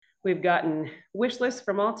we've gotten wish lists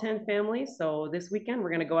from all 10 families. So this weekend, we're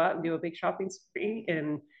going to go out and do a big shopping spree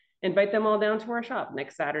and invite them all down to our shop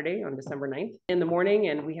next Saturday on December 9th in the morning.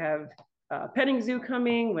 And we have a petting zoo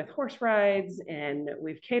coming with horse rides, and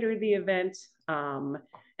we've catered the event.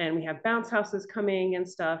 And we have bounce houses coming and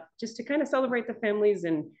stuff just to kind of celebrate the families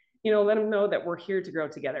and, let them know that we're here to grow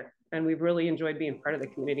together. And we've really enjoyed being part of the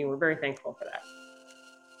community. We're very thankful for that.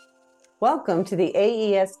 Welcome to the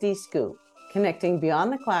AESD Scoop, connecting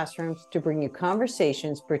beyond the classrooms to bring you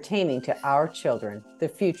conversations pertaining to our children, the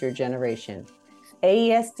future generation.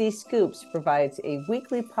 AESD Scoops provides a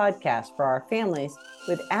weekly podcast for our families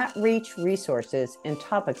with at-reach resources and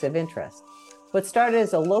topics of interest. What started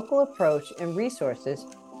as a local approach and resources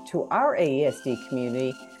to our AESD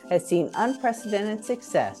community has seen unprecedented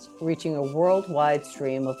success, reaching a worldwide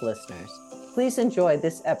stream of listeners. Please enjoy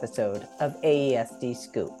this episode of AESD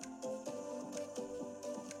Scoop.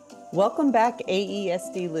 Welcome back,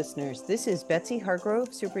 AESD listeners. This is Betsy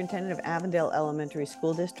Hargrove, Superintendent of Avondale Elementary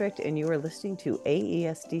School District, and you are listening to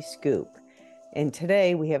AESD Scoop. And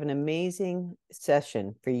today we have an amazing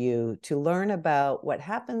session for you to learn about what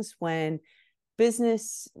happens when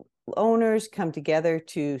business owners come together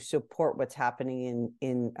to support what's happening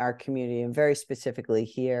in our community, and very specifically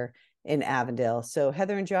here in Avondale. So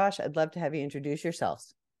Heather and Josh, I'd love to have you introduce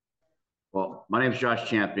yourselves. Well, my name is Josh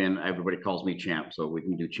Champion. Everybody calls me Champ, so we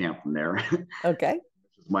can do Champ from there. Okay.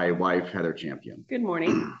 This is my wife, Heather Champion. Good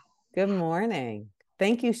morning. Good morning.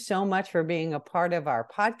 Thank you so much for being a part of our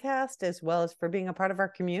podcast, as well as for being a part of our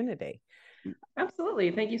community.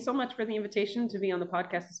 Absolutely. Thank you so much for the invitation to be on the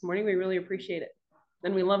podcast this morning. We really appreciate it.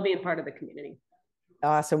 And we love being part of the community.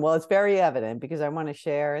 Awesome. Well, it's very evident because I want to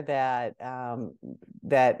share that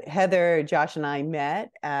that Heather, Josh, and I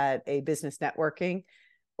met at a business networking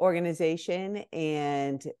organization,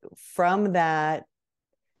 and from that,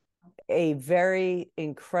 a very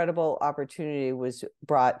incredible opportunity was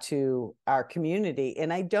brought to our community.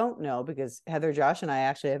 And I don't know, because Heather, Josh, and I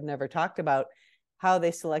actually have never talked about how they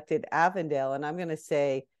selected Avondale, and I'm going to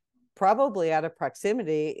say probably out of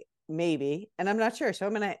proximity, maybe, and I'm not sure. So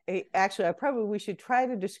we should try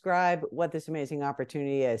to describe what this amazing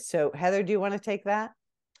opportunity is. So Heather, do you want to take that?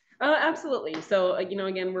 Absolutely. So,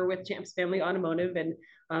 again, we're with Champs Family Automotive, and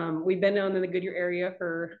we've been down in the Goodyear area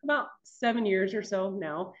for about 7 years or so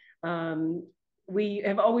now. We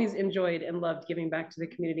have always enjoyed and loved giving back to the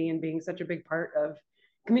community and being such a big part of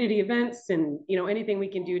community events and, anything we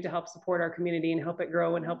can do to help support our community and help it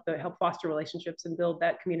grow and help foster relationships and build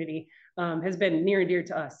that community has been near and dear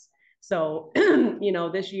to us. So,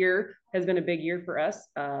 this year has been a big year for us.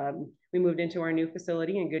 We moved into our new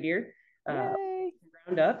facility in Goodyear.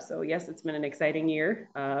 Ground up. So yes, it's been an exciting year.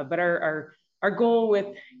 But our goal with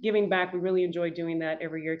giving back, we really enjoy doing that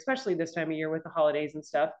every year, especially this time of year with the holidays and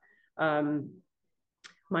stuff.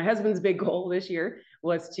 My husband's big goal this year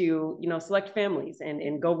was to, select families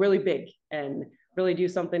and go really big and really do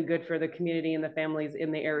something good for the community and the families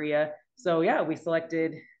in the area. So yeah, we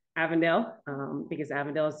selected Avondale because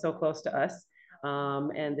Avondale is so close to us.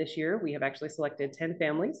 And this year we have actually selected 10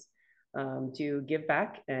 families to give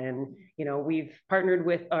back. And, we've partnered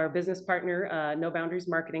with our business partner, No Boundaries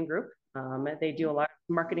Marketing Group. They do a lot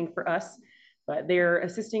of marketing for us, but they're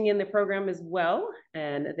assisting in the program as well.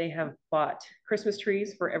 And they have bought Christmas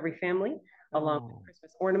trees for every family, along with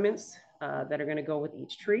Christmas ornaments that are going to go with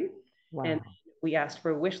each tree. Wow. And we asked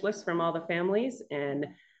for wish lists from all the families, and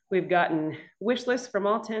we've gotten wish lists from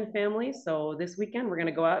all 10 families. So this weekend, we're going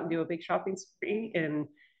to go out and do a big shopping spree and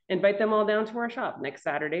invite them all down to our shop next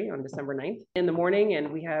Saturday on December 9th in the morning.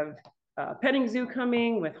 And we have a petting zoo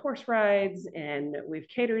coming with horse rides, and we've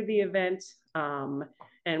catered the event.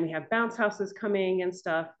 And we have bounce houses coming and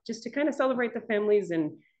stuff just to kind of celebrate the families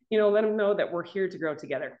and, let them know that we're here to grow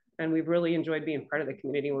together. And we've really enjoyed being part of the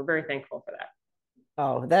community. We're very thankful for that.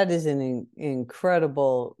 Oh, that is an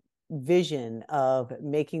incredible vision of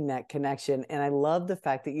making that connection. And I love the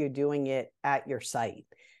fact that you're doing it at your site,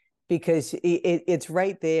 because it's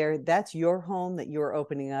right there. That's your home that you're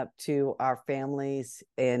opening up to our families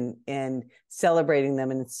and celebrating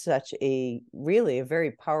them in such a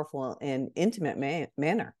very powerful and intimate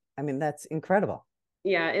manner. I mean, that's incredible.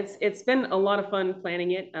 Yeah, it's been a lot of fun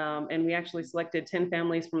planning it. And we actually selected 10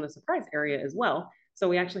 families from the Surprise area as well. So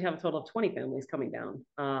we actually have a total of 20 families coming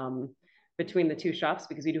down between the two shops,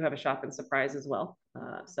 because we do have a shop in Surprise as well.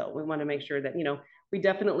 So we want to make sure that, we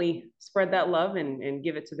definitely spread that love and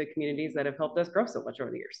give it to the communities that have helped us grow so much over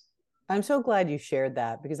the years. I'm so glad you shared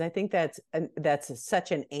that, because I think that's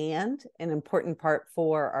such an important part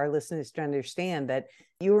for our listeners to understand that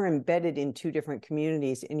you are embedded in two different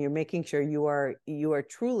communities, and you're making sure you are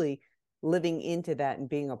truly living into that and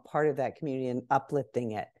being a part of that community and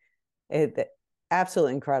uplifting it.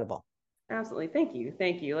 Absolutely incredible. Absolutely. Thank you.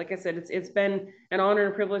 Thank you. Like I said, it's been an honor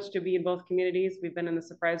and privilege to be in both communities. We've been in the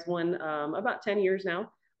Surprise one about 10 years now.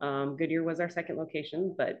 Goodyear was our second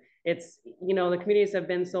location, but it's, the communities have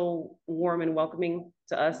been so warm and welcoming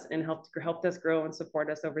to us and helped us grow and support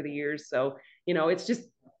us over the years. So, it's just,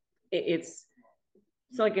 it's,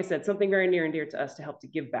 so like I said, something very near and dear to us to help to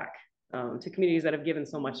give back to communities that have given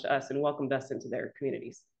so much to us and welcomed us into their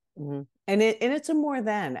communities. Mm-hmm. And it's a more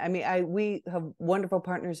than, I mean, we have wonderful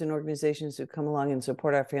partners and organizations who come along and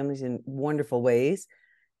support our families in wonderful ways.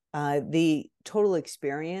 The total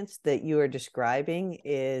experience that you are describing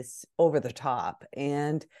is over the top.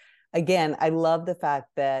 And again, I love the fact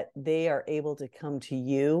that they are able to come to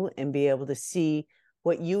you and be able to see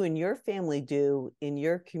what you and your family do in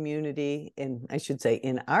your community, and I should say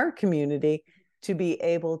in our community, to be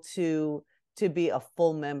able to be a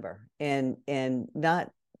full member and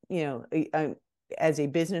not, as a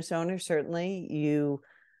business owner, certainly you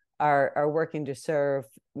are working to serve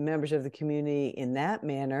members of the community in that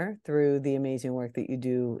manner through the amazing work that you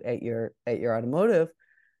do at your automotive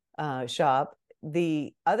shop.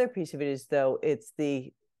 The other piece of it is, though, it's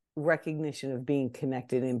the recognition of being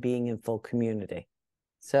connected and being in full community.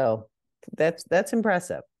 So that's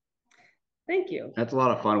impressive. Thank you. That's a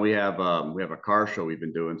lot of fun. We have a car show we've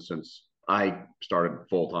been doing since I started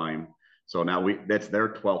full time. So now that's their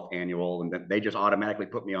 12th annual, and then they just automatically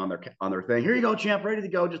put me on their thing. Here you go, champ, ready to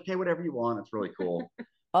go. Just pay whatever you want. It's really cool.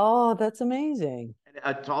 Oh, that's amazing.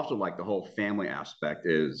 And it's also like the whole family aspect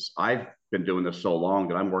is I've been doing this so long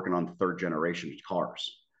that I'm working on third generation cars.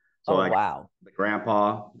 So wow. The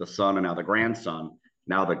grandpa, the son, and now the grandson.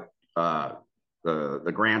 Now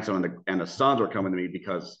the grandson and the sons are coming to me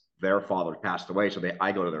because their father passed away. So they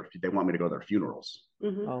want me to go to their funerals.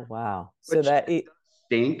 Mm-hmm. Oh, wow. So that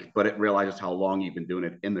stink, but it realizes how long you've been doing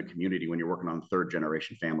it in the community when you're working on third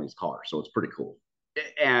generation family's car. So it's pretty cool.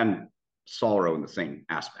 And sorrow in the same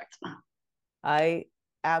aspect. I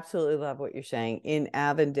absolutely love what you're saying. In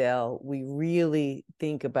Avondale, we really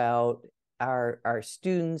think about our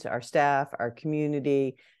students, our staff, our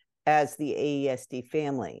community as the AESD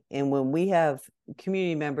family. And when we have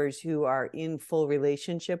community members who are in full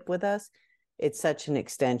relationship with us, it's such an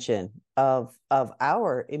extension of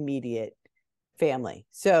our immediate family.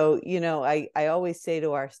 So, I always say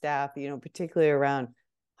to our staff, particularly around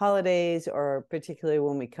holidays or particularly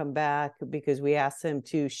when we come back, because we ask them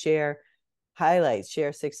to share highlights,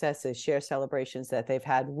 share successes, share celebrations that they've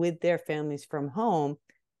had with their families from home.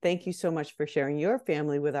 Thank you so much for sharing your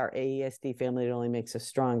family with our AESD family. It only makes us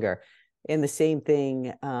stronger. And the same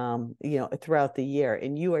thing, throughout the year.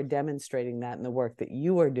 And you are demonstrating that in the work that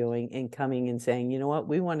you are doing and coming and saying, you know what,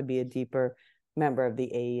 we want to be a deeper member of the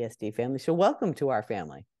AESD family. So welcome to our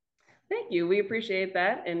family. Thank you. We appreciate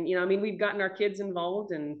that. And, we've gotten our kids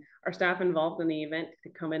involved and our staff involved in the event to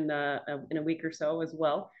come in a week or so as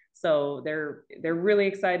well. So they're really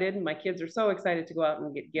excited. My kids are so excited to go out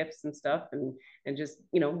and get gifts and stuff and just,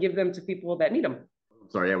 give them to people that need them.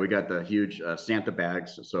 Sorry, yeah, we got the huge Santa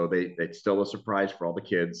bags. So it's still a surprise for all the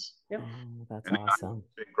kids. Yep. Oh, that's awesome.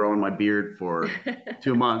 I've been growing my beard for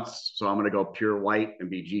 2 months. So I'm going to go pure white and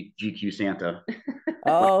be GQ Santa.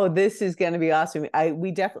 Oh, this is going to be awesome.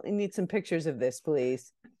 We definitely need some pictures of this,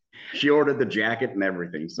 please. She ordered the jacket and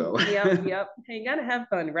everything. So yep. Hey, you got to have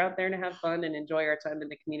fun. We're out there to have fun and enjoy our time in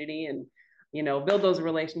the community and, build those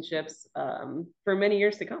relationships for many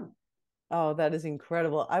years to come. Oh, that is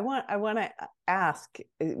incredible. I want to ask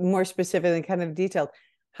more specifically, kind of detailed,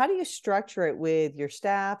 how do you structure it with your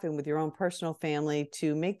staff and with your own personal family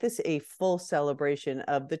to make this a full celebration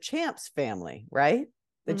of the Champs family, right?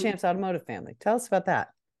 The Champs Automotive family. Tell us about that.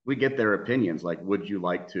 We get their opinions, like, would you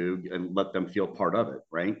like to, and let them feel part of it,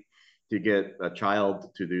 right? To get a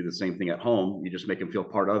child to do the same thing at home, you just make them feel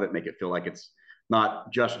part of it, make it feel like it's not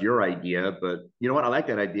just your idea, but you know what, I like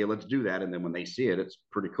that idea, let's do that. And then when they see it, it's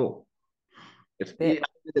pretty cool. At the end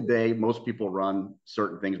of the day, most people run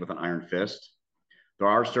certain things with an iron fist. There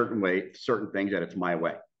are certain things that it's my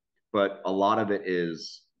way, but a lot of it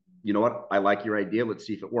is, you know what, I like your idea, let's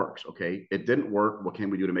see if it works. Okay, it didn't work, what can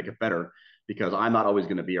we do to make it better? Because I'm not always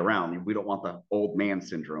going to be around. We don't want the old man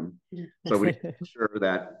syndrome. So we make sure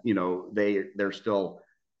that, they're still,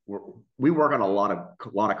 we work on a lot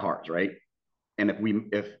of cars, right? And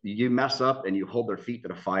if you mess up and you hold their feet to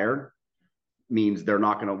the fire, means they're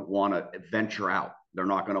not going to want to venture out. They're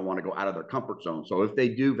not going to want to go out of their comfort zone. So if they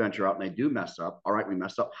do venture out and they do mess up, all right, we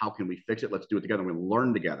messed up. How can we fix it? Let's do it together. We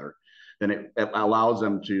learn together. Then it allows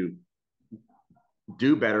them to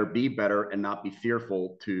do better, be better, and not be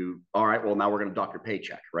fearful to, all right, well, now we're going to dock your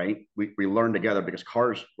paycheck, right? We learn together because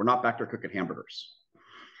cars, we're not back there cooking hamburgers.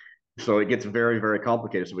 So it gets very, very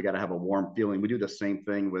complicated. So we got to have a warm feeling. We do the same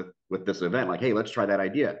thing with this event. Like, hey, let's try that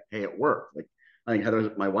idea. Hey, it worked. Like, I think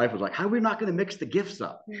Heather, my wife, was like, how are we not going to mix the gifts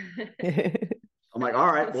up? I'm like,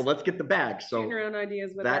 all right, well, let's get the bag. So shooting around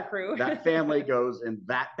ideas with our crew. that family goes in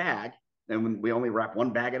that bag, and when we only wrap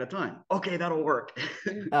one bag at a time. Okay, that'll work.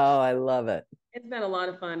 Oh, I love it. It's been a lot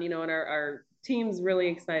of fun, and our team's really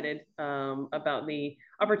excited about the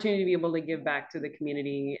opportunity to be able to give back to the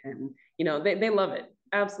community, and they love it,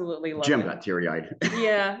 absolutely love Jim it. got teary-eyed.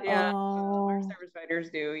 Yeah, Oh. our service writers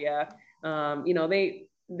do, yeah.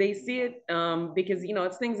 They see it because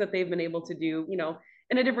it's things that they've been able to do,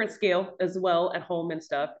 in a different scale as well at home and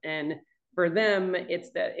stuff, and for them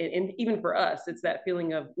it's that, and even for us it's that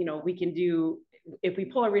feeling of we can do, if we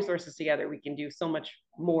pull our resources together, we can do so much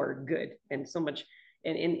more good and so much,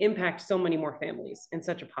 and impact so many more families in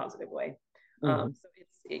such a positive way. So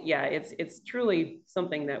it's truly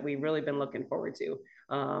something that we've really been looking forward to.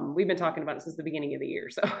 We've been talking about it since the beginning of the year.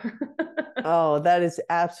 So Oh, that is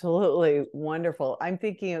absolutely wonderful. I'm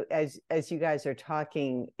thinking as you guys are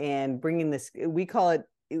talking and bringing this, we call it,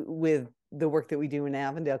 with the work that we do in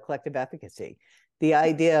Avondale, collective efficacy. The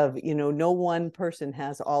idea of, no one person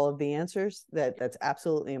has all of the answers. That's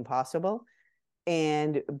absolutely impossible.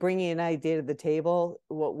 And bringing an idea to the table,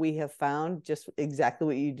 what we have found, just exactly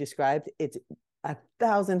what you described, it's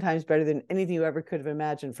 1,000 times better than anything you ever could have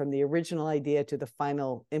imagined, from the original idea to the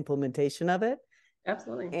final implementation of it.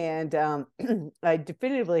 absolutely. And I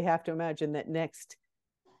definitively have to imagine that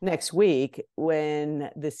next week, when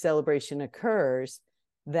the celebration occurs,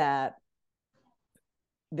 that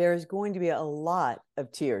there's going to be a lot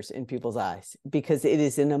of tears in people's eyes, because it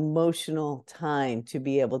is an emotional time to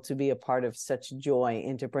be able to be a part of such joy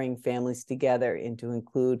and to bring families together and to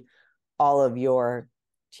include all of your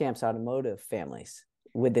Champs Automotive families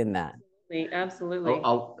within that. Absolutely.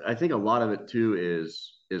 I think a lot of it too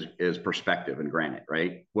is perspective and granted,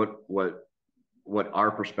 right? What our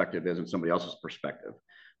perspective is and somebody else's perspective.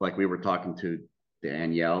 Like, we were talking to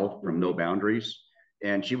Danielle from No Boundaries,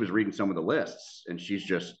 and she was reading some of the lists, and she's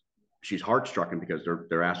heartstrucken because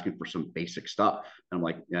they're asking for some basic stuff. And I'm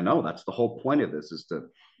like, no, that's the whole point of this, is to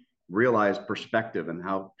realize perspective and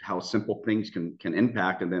how simple things can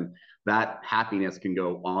impact, and then that happiness can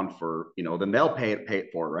go on for, then they'll pay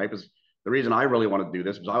it forward, right? Because the reason I really wanted to do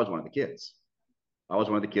this was I was one of the kids. I was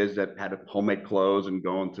one of the kids that had homemade clothes and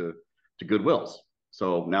going to Goodwills.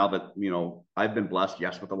 So now that, I've been blessed,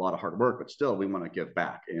 yes, with a lot of hard work, but still we want to give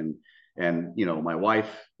back. And my wife,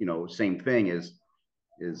 same thing is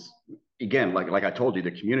again, like I told you,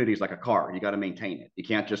 the community is like a car. You got to maintain it. You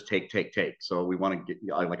can't just take. So we want to get,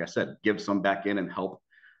 like I said, give some back in and help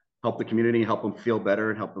the community, help them feel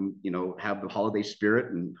better, and help them, have the holiday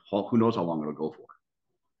spirit, and who knows how long it'll go for.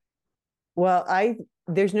 Well,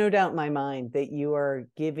 there's no doubt in my mind that you are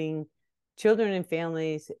giving children and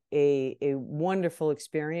families a wonderful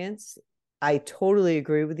experience. I totally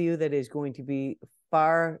agree with you that is going to be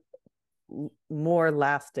far more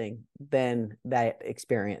lasting than that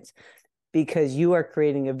experience, because you are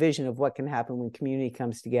creating a vision of what can happen when community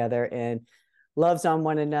comes together and loves on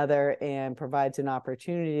one another and provides an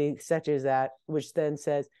opportunity such as that, which then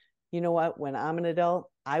says, you know what, when I'm an adult,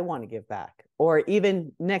 I want to give back. Or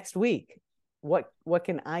even next week, what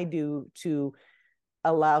can I do to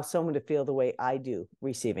allow someone to feel the way I do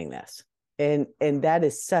receiving this? And that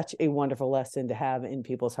is such a wonderful lesson to have in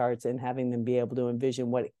people's hearts, and having them be able to envision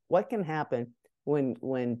what can happen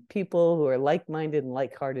when people who are like-minded and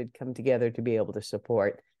like-hearted come together to be able to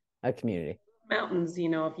support a community. Mountains,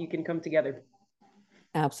 if you can come together.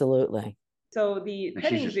 Absolutely. So the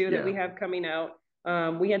petting zoo that we have coming out,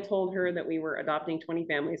 we had told her that we were adopting 20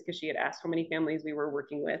 families because she had asked how many families we were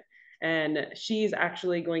working with. And she's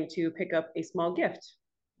actually going to pick up a small gift.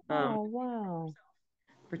 Oh, wow.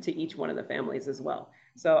 To each one of the families as well.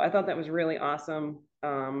 So I thought that was really awesome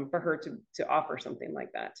for her to offer something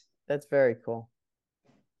like that. That's very cool.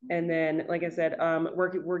 And then, like I said,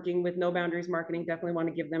 working with No Boundaries Marketing, definitely want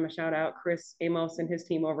to give them a shout out. Chris Amos and his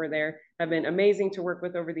team over there have been amazing to work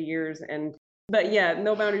with over the years. But yeah,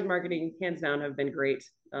 No Boundaries Marketing, hands down, have been great.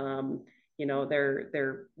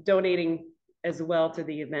 They're donating as well to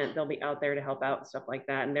the event. They'll be out there to help out and stuff like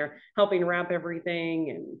that. And they're helping wrap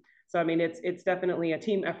everything. And so, I mean, it's definitely a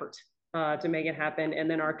team effort to make it happen. And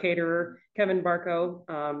then our caterer, Kevin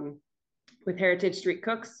Barco, with Heritage Street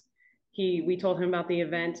Cooks, we told him about the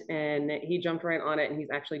event, and he jumped right on it, and he's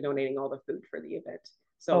actually donating all the food for the event.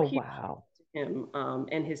 So wow. Him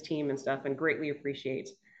and his team and stuff, and greatly appreciate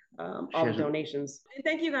all the donations. And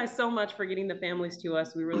thank you guys so much for getting the families to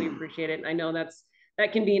us. We really appreciate it. And I know that's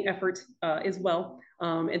that can be an effort as well,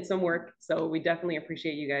 and some work. So we definitely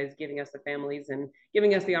appreciate you guys giving us the families and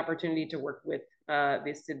giving us the opportunity to work with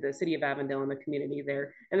the city of Avondale and the community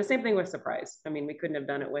there. And the same thing with Surprise. I mean, we couldn't have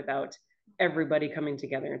done it without everybody coming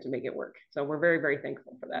together to make it work. So we're very, very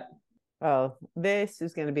thankful for that. Oh, this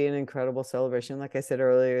is going to be an incredible celebration. Like I said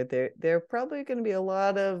earlier, there are probably going to be a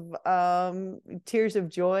lot of tears of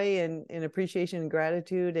joy and appreciation and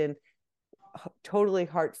gratitude and totally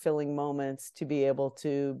heart-filling moments to be able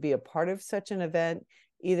to be a part of such an event,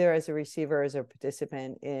 either as a receiver or as a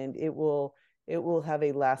participant, and it will have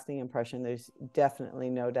a lasting impression. There's definitely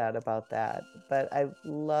no doubt about that. But I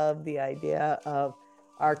love the idea of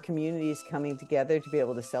our communities coming together to be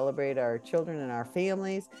able to celebrate our children and our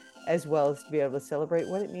families, as well as to be able to celebrate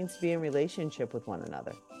what it means to be in relationship with one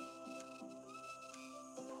another.